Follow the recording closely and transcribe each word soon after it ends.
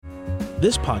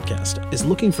This podcast is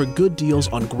looking for good deals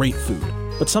on great food,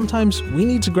 but sometimes we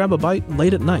need to grab a bite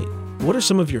late at night. What are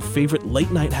some of your favorite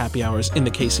late-night happy hours in the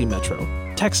KC Metro?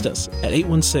 Text us at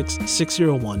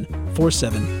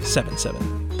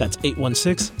 816-601-4777. That's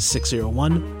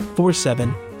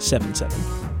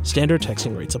 816-601-4777. Standard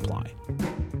texting rates apply.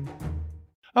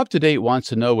 Up to Date wants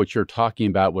to know what you're talking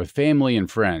about with family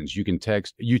and friends. You can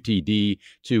text UTD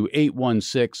to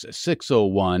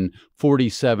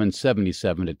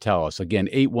 816-601-4777 to tell us. Again,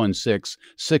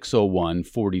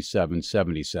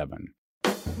 816-601-4777.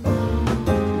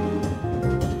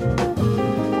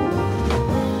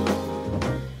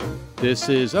 This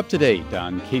is Up to Date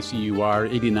on KCUR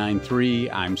 89.3.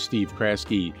 I'm Steve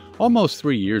Kraske. Almost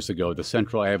 3 years ago, the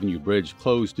Central Avenue Bridge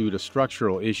closed due to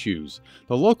structural issues.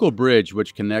 The local bridge,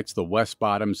 which connects the West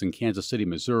Bottoms in Kansas City,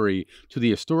 Missouri, to the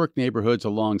historic neighborhoods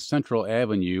along Central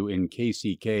Avenue in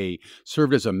KCK,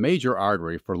 served as a major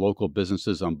artery for local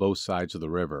businesses on both sides of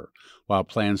the river. While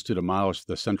plans to demolish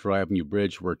the Central Avenue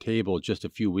Bridge were tabled just a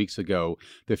few weeks ago,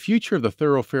 the future of the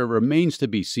thoroughfare remains to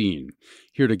be seen.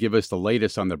 Here to give us the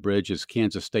latest on the bridge is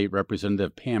Kansas State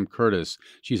Representative Pam Curtis.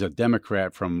 She's a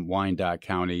Democrat from Wyandotte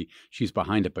County. She's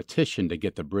behind a petition to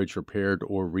get the bridge repaired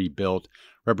or rebuilt.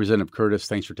 Representative Curtis,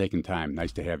 thanks for taking time.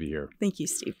 Nice to have you here. Thank you,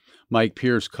 Steve. Mike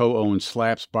Pierce co-owns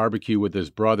Slaps Barbecue with his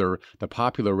brother. The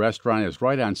popular restaurant is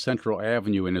right on Central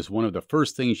Avenue and is one of the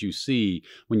first things you see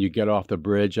when you get off the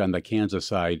bridge on the Kansas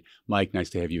side. Mike, nice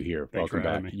to have you here. Thanks Welcome for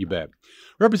having back. me. You bet.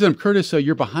 Representative Curtis,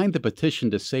 you're behind the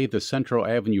petition to save the Central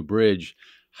Avenue Bridge.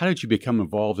 How did you become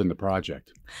involved in the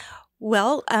project?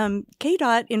 Well,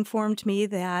 KDOT informed me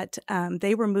that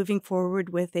they were moving forward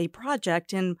with a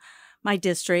project in my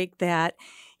district that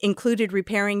included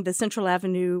repairing the Central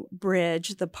Avenue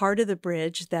Bridge, the part of the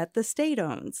bridge that the state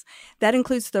owns. That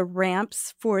includes the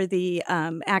ramps for the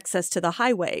access to the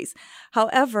highways.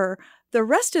 However, the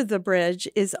rest of the bridge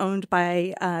is owned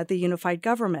by the unified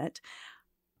government.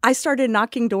 I started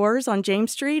knocking doors on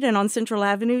James Street and on Central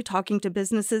Avenue, talking to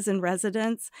businesses and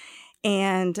residents,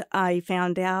 and I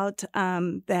found out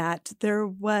that there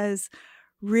was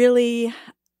really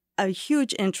a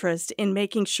huge interest in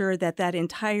making sure that that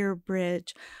entire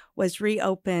bridge was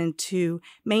reopened to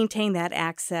maintain that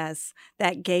access,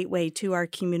 that gateway to our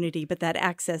community, but that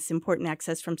access, important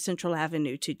access from Central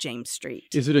Avenue to James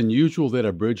Street. Is it unusual that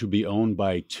a bridge would be owned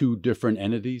by two different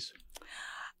entities?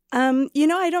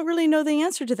 I don't really know the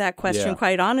answer to that question,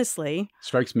 quite honestly.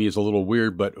 Strikes me as a little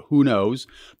weird, but who knows?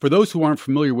 For those who aren't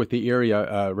familiar with the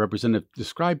area, Representative,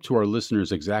 describe to our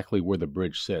listeners exactly where the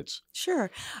bridge sits.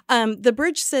 Sure. The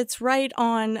bridge sits right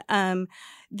on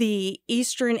the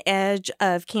eastern edge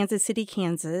of Kansas City,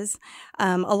 Kansas.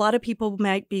 A lot of people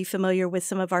might be familiar with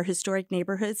some of our historic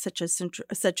neighborhoods, such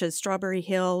as Strawberry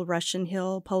Hill, Russian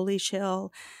Hill, Polish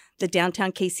Hill, the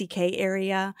downtown KCK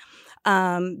area.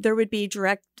 There would be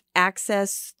direct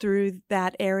access through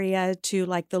that area to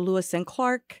like the Lewis and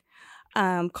Clark,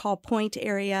 Call Point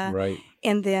area. Right.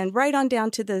 And then right on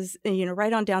down to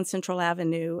right on down Central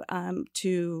Avenue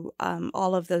to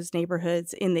all of those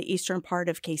neighborhoods in the eastern part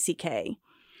of KCK.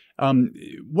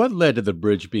 What led to the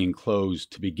bridge being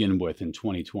closed to begin with in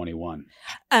 2021?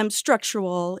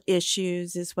 Structural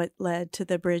issues is what led to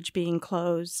the bridge being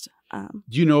closed.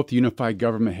 Do you know if the unified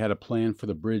government had a plan for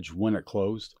the bridge when it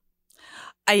closed?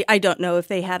 I don't know if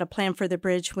they had a plan for the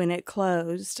bridge when it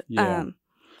closed. Yeah.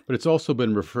 But it's also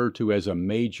been referred to as a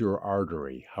major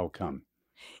artery. How come?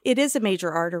 It is a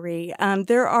major artery.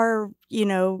 There are,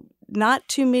 not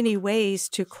too many ways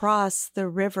to cross the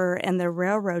river and the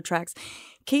railroad tracks.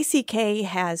 KCK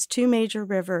has two major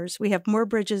rivers. We have more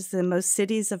bridges than most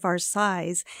cities of our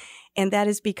size, and that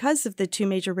is because of the two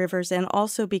major rivers and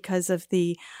also because of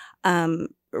the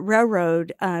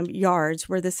railroad yards.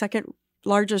 We're the second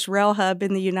largest rail hub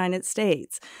in the United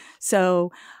States.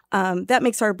 So that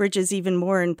makes our bridges even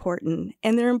more important.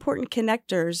 And they're important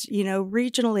connectors.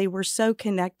 Regionally, we're so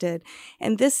connected.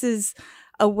 And this is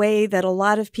a way that a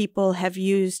lot of people have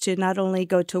used to not only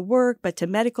go to work, but to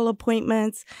medical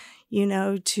appointments,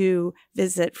 to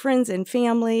visit friends and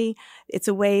family. It's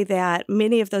a way that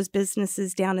many of those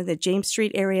businesses down in the James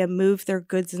Street area move their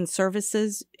goods and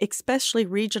services, especially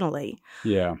regionally.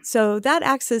 Yeah. So that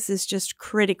access is just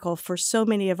critical for so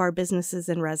many of our businesses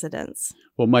and residents.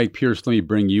 Well, Mike Pierce, let me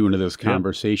bring you into this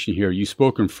conversation here. You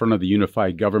spoke in front of the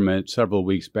unified government several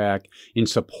weeks back in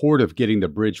support of getting the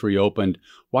bridge reopened.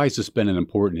 Why has this been an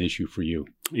important issue for you?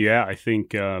 Yeah, I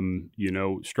think,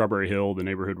 Strawberry Hill, the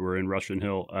neighborhood we're in, Russian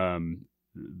Hill,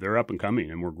 they're up and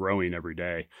coming and we're growing every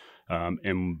day.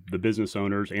 And the business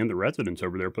owners and the residents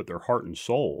over there put their heart and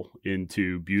soul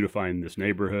into beautifying this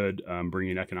neighborhood,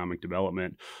 bringing economic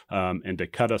development, and to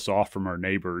cut us off from our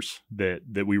neighbors that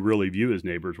we really view as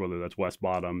neighbors, whether that's West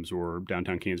Bottoms or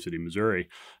downtown Kansas City, Missouri,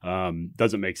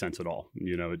 doesn't make sense at all.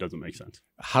 It doesn't make sense.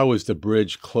 How has the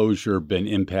bridge closure been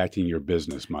impacting your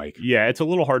business, Mike? Yeah, it's a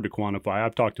little hard to quantify.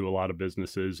 I've talked to a lot of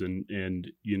businesses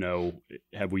and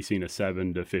have we seen a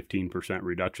 7 to 15%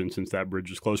 reduction since that bridge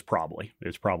was closed? Probably.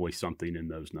 It's probably something in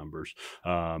those numbers.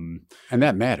 And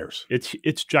that matters.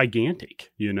 It's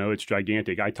gigantic. It's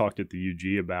gigantic. I talked at the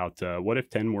UG about what if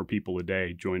 10 more people a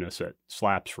day join us at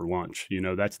Slaps for lunch?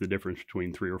 That's the difference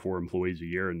between 3 or 4 employees a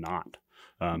year and not.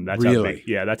 That's really?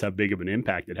 That's how big of an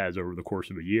impact it has over the course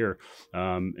of a year.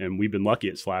 And we've been lucky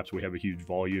at Slaps. We have a huge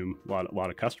volume, a lot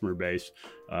of customer base.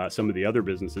 Some of the other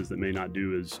businesses that may not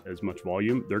do as much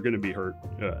volume, they're going to be hurt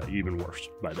even worse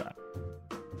by that.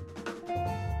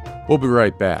 We'll be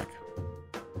right back.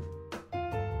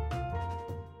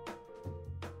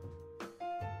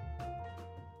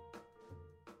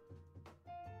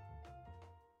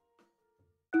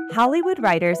 Hollywood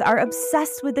writers are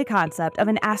obsessed with the concept of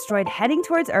an asteroid heading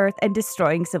towards Earth and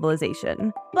destroying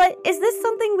civilization. But is this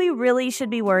something we really should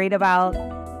be worried about?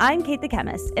 I'm Kate the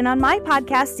Chemist, and on my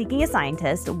podcast, Seeking a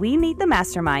Scientist, we meet the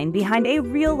mastermind behind a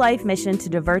real-life mission to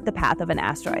divert the path of an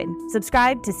asteroid.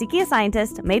 Subscribe to Seeking a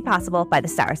Scientist, made possible by the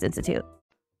Stars Institute.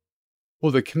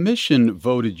 Well, the commission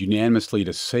voted unanimously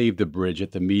to save the bridge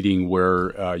at the meeting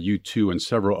where you two and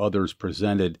several others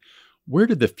presented. Where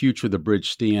did the future of the bridge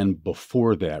stand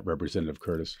before that, Representative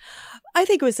Curtis? I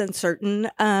think it was uncertain.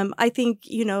 I think,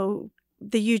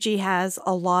 the UG has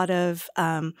a lot of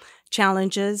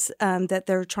challenges that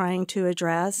they're trying to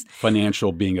address.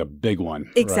 Financial being a big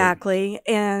one. Exactly.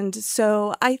 Right? And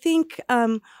so I think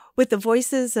with the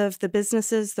voices of the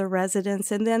businesses, the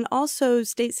residents, and then also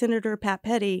State Senator Pat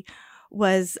Petty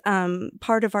was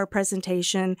part of our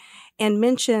presentation and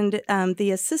mentioned the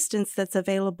assistance that's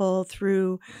available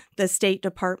through the State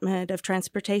Department of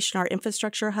Transportation, our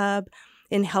infrastructure hub,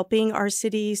 in helping our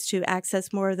cities to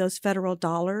access more of those federal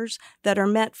dollars that are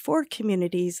meant for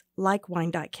communities like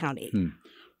Wyandotte County.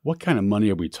 What kind of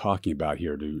money are we talking about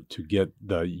here to get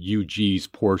the UG's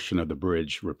portion of the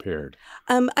bridge repaired?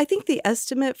 I think the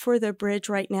estimate for the bridge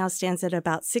right now stands at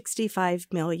about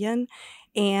 $65 million.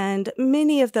 And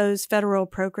many of those federal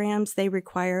programs, they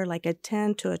require like a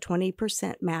 10 to a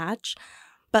 20% match.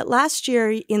 But last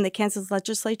year in the Kansas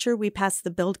legislature, we passed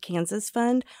the Build Kansas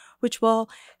Fund, which will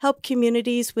help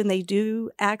communities when they do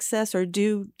access or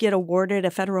do get awarded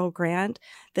a federal grant,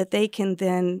 that they can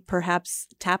then perhaps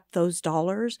tap those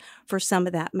dollars for some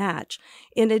of that match.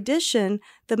 In addition,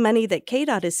 the money that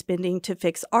KDOT is spending to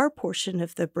fix our portion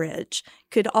of the bridge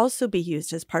could also be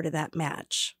used as part of that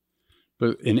match.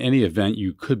 But in any event,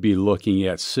 you could be looking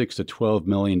at $6 to $12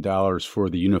 million for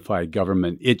the unified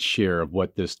government, its share of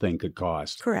what this thing could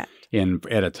cost. Correct. And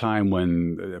at a time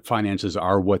when finances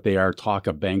are what they are, talk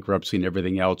of bankruptcy and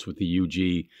everything else with the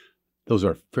UG, those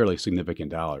are fairly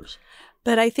significant dollars.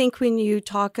 But I think when you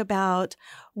talk about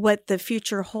what the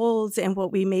future holds and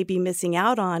what we may be missing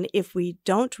out on if we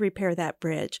don't repair that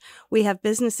bridge, we have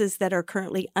businesses that are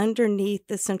currently underneath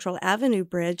the Central Avenue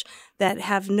Bridge that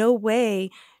have no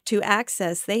way to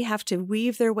access. They have to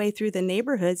weave their way through the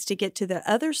neighborhoods to get to the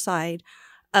other side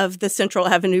of the Central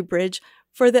Avenue Bridge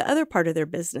for the other part of their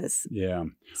business. Yeah.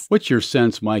 What's your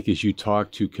sense, Mike, as you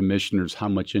talk to commissioners, how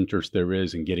much interest there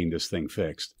is in getting this thing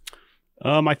fixed?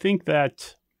 I think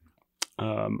that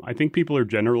I think people are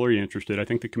generally interested. I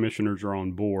think the commissioners are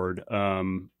on board.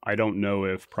 I don't know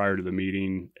if prior to the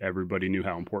meeting, everybody knew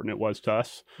how important it was to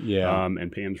us. Yeah.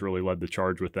 And Pam's really led the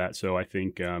charge with that. So I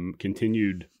think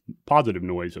continued positive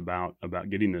noise about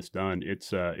getting this done.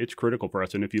 It's critical for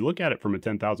us. And if you look at it from a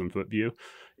 10,000 foot view,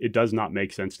 it does not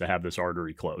make sense to have this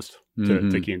artery closed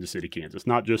to Kansas City, Kansas.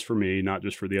 Not just for me, not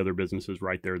just for the other businesses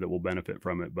right there that will benefit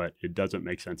from it, but it doesn't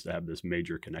make sense to have this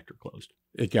major connector closed.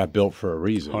 It got built for a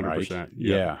reason, 100%. right?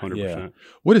 Yeah, 100%. Yeah.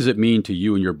 What does it mean to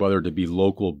you and your brother to be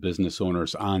local business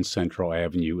owners on Central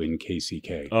Avenue in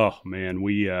KCK? Oh man,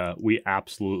 we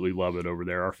absolutely love it over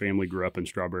there. Our family grew up in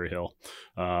Strawberry Hill.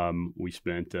 We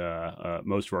spent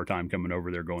most of our time coming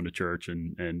over there, going to church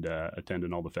and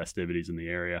attending all the festivities in the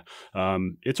area.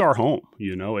 It's our home,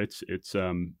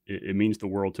 it means the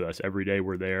world to us. Every day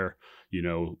we're there,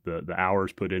 the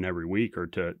hours put in every week are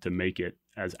to make it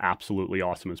as absolutely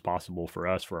awesome as possible for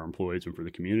us, for our employees, and for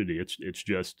the community. It's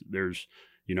just, there's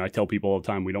I tell people all the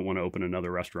time, we don't want to open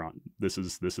another restaurant. This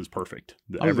is perfect.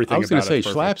 I was going to say,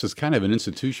 Schlapp's is kind of an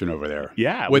institution over there.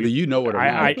 Yeah. Whether you know it or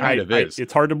not, it kind of is.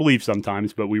 It's hard to believe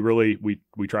sometimes, but we really,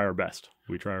 we try our best.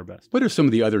 We try our best. What are some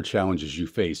of the other challenges you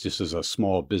face just as a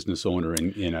small business owner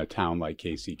in a town like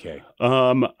KCK?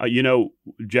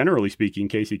 Generally speaking,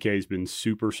 KCK has been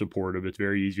super supportive. It's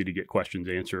very easy to get questions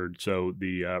answered. So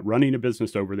the running a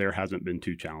business over there hasn't been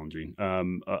too challenging.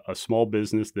 A small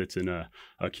business that's in a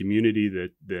community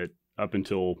that up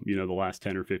until, the last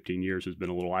 10 or 15 years has been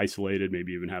a little isolated,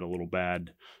 maybe even had a little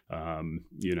bad,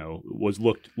 was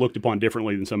looked upon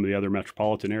differently than some of the other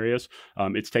metropolitan areas.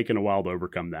 It's taken a while to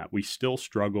overcome that. We still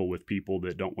struggle with people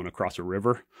that don't want to cross a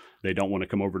river. They don't want to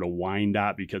come over to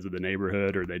Wyandotte because of the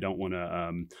neighborhood, or they don't want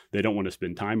to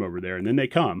spend time over there. And then they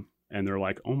come and they're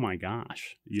like, oh my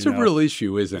gosh. It's a real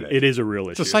issue, isn't it? It is a real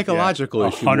issue. It's a psychological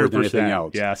issue more than anything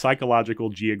else. Yeah, psychological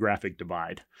geographic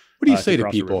divide. What do you say to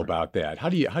people about that? How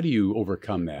do you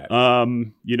overcome that?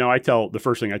 The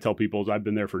first thing I tell people is I've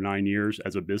been there for 9 years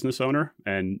as a business owner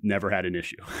and never had an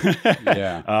issue.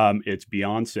 Yeah. It's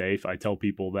beyond safe. I tell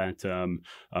people that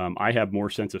I have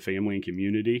more sense of family and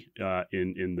community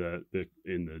in the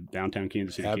downtown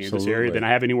Kansas City, Kansas area than I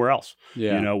have anywhere else.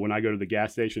 Yeah. When I go to the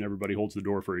gas station, everybody holds the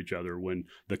door for each other. When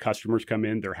the customers come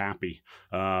in, they're happy.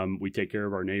 We take care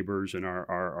of our neighbors and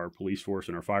our police force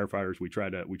and our firefighters. We try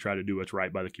to do what's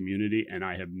right by the community. And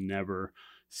I have never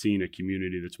seen a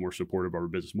community that's more supportive of our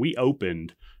business. We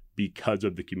opened because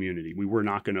of the community. We were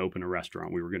not going to open a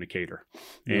restaurant. We were going to cater.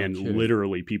 And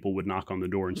literally people would knock on the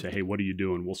door and say, hey, what are you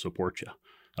doing? We'll support you.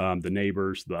 The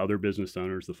neighbors, the other business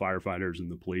owners, the firefighters,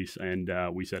 and the police. And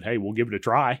we said, hey, we'll give it a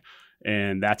try.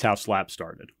 And that's how Slap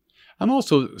started. I'm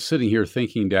also sitting here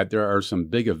thinking that there are some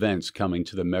big events coming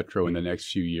to the Metro in the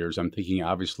next few years. I'm thinking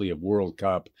obviously of World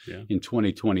Cup in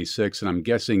 2026, and I'm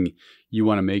guessing you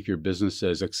want to make your business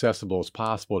as accessible as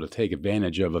possible to take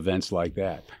advantage of events like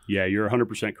that. Yeah, you're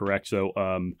 100% correct. So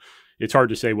it's hard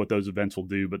to say what those events will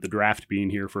do, but the draft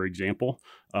being here, for example,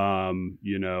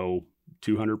 200%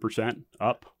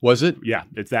 up. Was it? Yeah,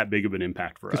 it's that big of an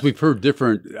impact for us. Because we've heard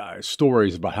different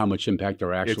stories about how much impact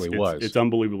there actually was. It's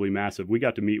unbelievably massive. We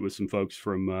got to meet with some folks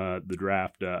from the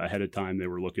draft ahead of time. They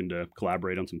were looking to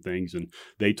collaborate on some things, and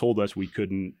they told us we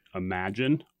couldn't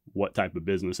imagine what type of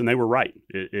business. And they were right.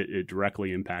 It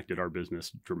directly impacted our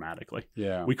business dramatically.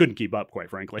 Yeah. We couldn't keep up,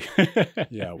 quite frankly.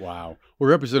 Yeah, wow. Well,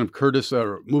 Representative Curtis,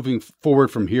 moving forward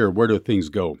from here, where do things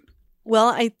go?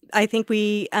 Well, I think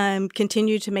we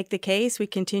continue to make the case. We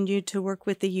continue to work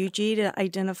with the UG to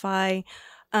identify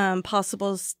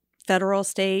possible federal,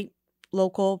 state,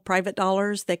 local, private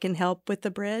dollars that can help with the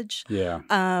bridge. Yeah.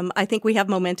 I think we have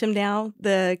momentum now.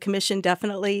 The commission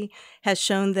definitely has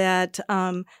shown that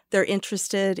they're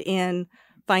interested in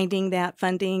finding that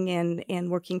funding and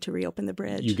working to reopen the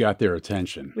bridge. You got their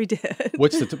attention. We did.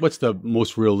 What's the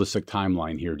most realistic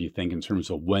timeline here, do you think, in terms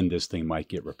of when this thing might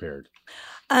get repaired?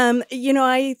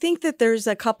 I think that there's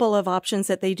a couple of options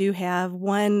that they do have.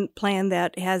 One plan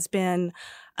that has been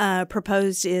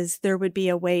proposed is there would be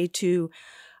a way to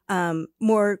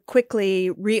more quickly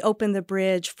reopen the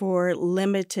bridge for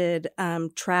limited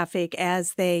traffic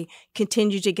as they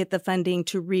continue to get the funding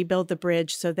to rebuild the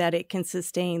bridge so that it can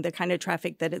sustain the kind of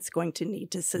traffic that it's going to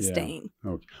need to sustain.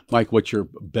 Yeah. Okay. Mike, what's your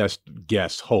best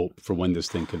guess, hope for when this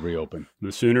thing could reopen?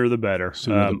 The sooner the better.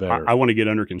 Sooner the better. I want to get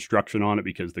under construction on it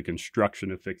because the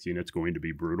construction of fixing it's going to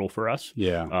be brutal for us.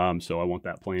 Yeah. So I want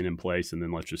that plan in place, and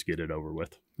then let's just get it over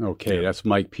with. Okay, that's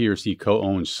Mike Pierce. He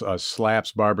co-owns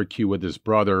Slaps Barbecue with his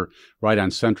brother right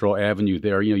on Central Avenue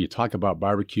there. You talk about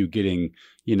barbecue getting,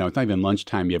 it's not even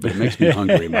lunchtime yet, but it makes me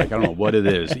hungry, Mike. I don't know what it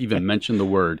is. Even mention the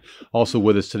word. Also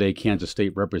with us today, Kansas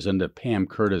State Representative Pam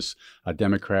Curtis, a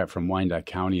Democrat from Wyandotte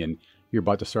County, and you're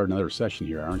about to start another session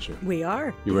here, aren't you? We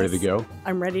are. You ready to go?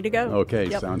 I'm ready to go. Okay,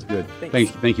 Yep. Sounds good.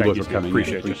 Thanks. Thank you both for coming.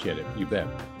 Appreciate it. You bet.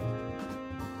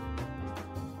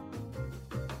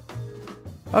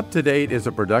 Up to Date is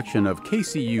a production of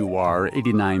KCUR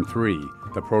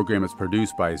 89.3. The program is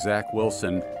produced by Zach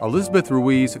Wilson, Elizabeth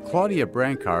Ruiz, Claudia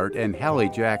Brancart, and Hallie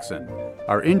Jackson.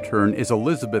 Our intern is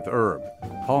Elizabeth Erb.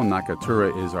 Paul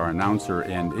Nakatura is our announcer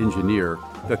and engineer.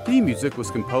 The theme music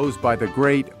was composed by the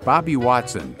great Bobby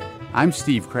Watson. I'm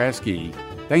Steve Kraske.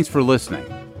 Thanks for listening.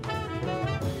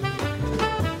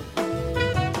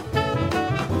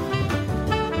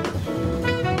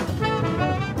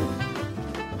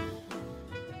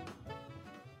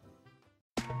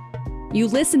 You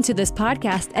listen to this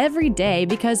podcast every day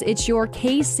because it's your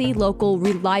KC local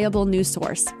reliable news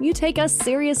source. You take us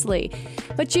seriously.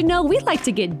 But you know, we like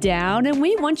to get down and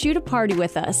we want you to party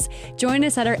with us. Join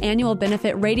us at our annual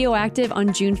benefit Radioactive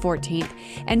on June 14th.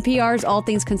 NPR's All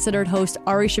Things Considered host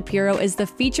Ari Shapiro is the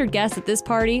featured guest at this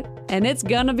party, and it's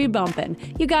gonna be bumping.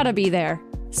 You gotta be there.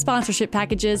 Sponsorship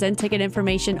packages and ticket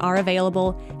information are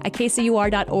available at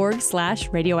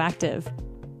kcur.org/radioactive.